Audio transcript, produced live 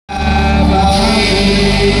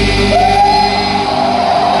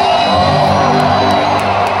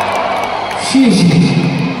谢谢。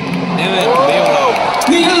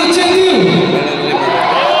你好，Chengdu。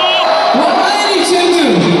我爱你，Chengdu。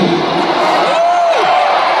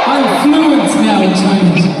I'm fluent now in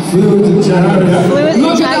Chinese. Fluent in Chinese.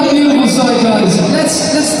 Look at that beautiful side, guys.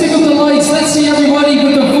 Let's stick up the lights. Let's see everybody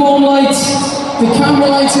with the phone lights, the camera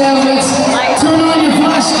lights out. Let's turn on your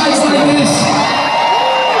flashlights like this.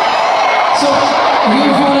 So,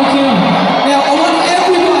 your phone on camera. Now, I want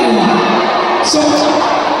everybody. So,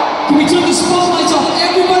 can we turn the spotlights off?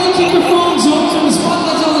 Everybody keep your phones on, turn the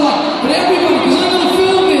spotlights on the light. But everybody, because I'm going to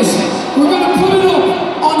film this, we're going to put it up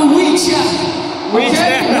on WeChat.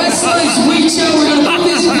 Okay? Westlife's WeChat, we're going to put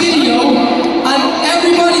this video, and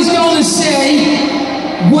everybody's going to say,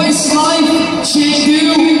 Westlife,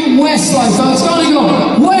 Chengdu, Westlife. So it's going to go,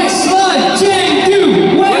 Westlife,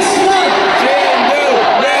 Chengdu, Westlife. Chengdu,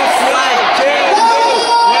 Westlife, Chengdu,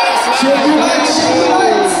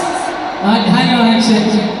 Westlife. Hang on a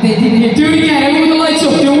second. They didn't hear. Do it again. Everyone with the lights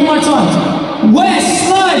up. Do it one more time.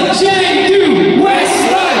 Westlife, Chengdu,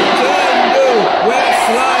 Westlife. Chengdu,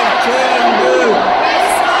 Westlife, Chengdu.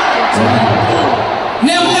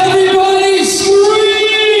 Now everybody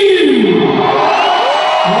scream!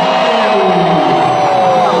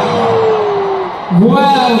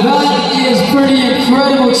 Wow, that is pretty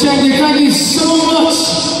incredible, Chengdu. Thank you so much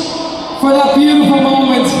for that beautiful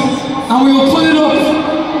moment. And we will put it up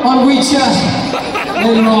on WeChat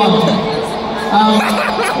later on.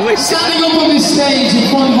 Standing up on this stage in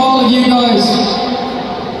front of all of you guys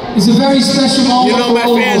is a very special moment for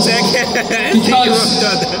all of us, because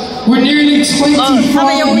we're nearly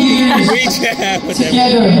 25 years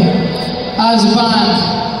together as a band.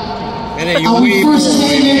 And we first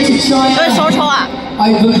came into China,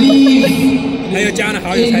 I believe,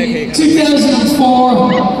 in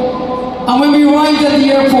 2004, and when we arrived at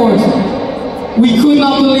the airport, we could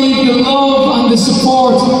not believe the love and the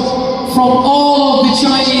support from all of the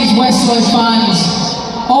Chinese Westlife fans,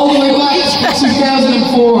 all the way back to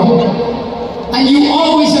 2004. And you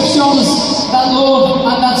always have shown us that love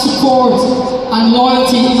and that support and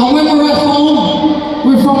loyalty. And when we're at home,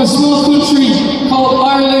 we're from a small country called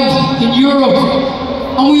Ireland in Europe,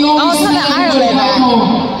 and we always tell everybody back home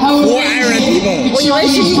how amazing the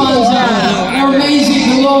Chinese fans are. They're amazing,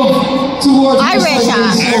 the love towards Irish.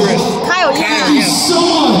 Thank you so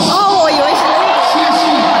much.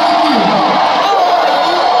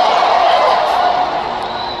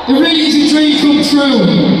 It really is a dream come true,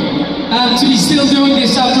 to be still doing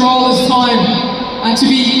this after all this time, and to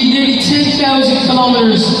be nearly 10,000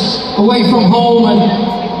 kilometers away from home. And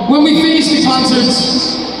when we finish the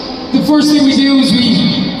concerts, the first thing we do is we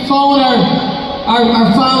phone our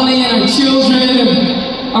family and our children and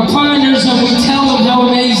our partners, and we tell them how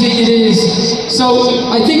amazing it is. So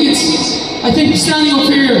I think standing up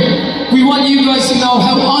here, we want you guys to know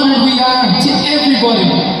how honored we are to everybody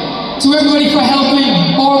for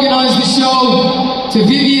helping organize the show, to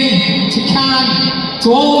Vivian, to Can,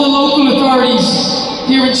 to all the local authorities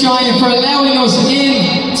here in China for allowing us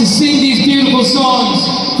in to sing these beautiful songs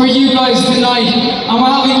for you guys tonight. And we're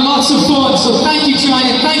having lots of fun, so thank you,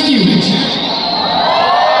 China, thank you.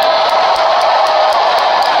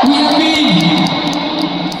 We have been,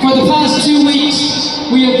 for the past 2 weeks,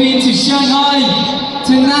 we have been to Shanghai,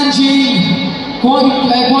 to Nanjing,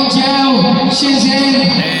 Guangzhou, Shenzhen,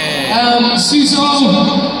 Suzhou,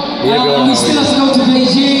 and we still have to go to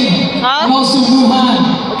Beijing, and also Wuhan.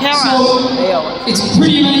 So it's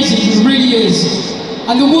pretty amazing, it really is.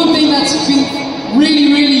 And the one thing that's been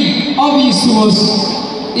really, really obvious to us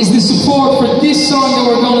is the support for this song that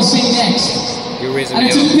we're going to sing next. And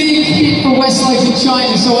it's a big hit for Westlife in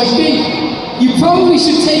China, so I think you probably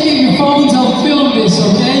should take out your phones and film this,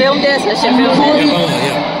 okay? Film this, and record it,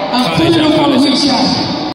 and put it up on WeChat.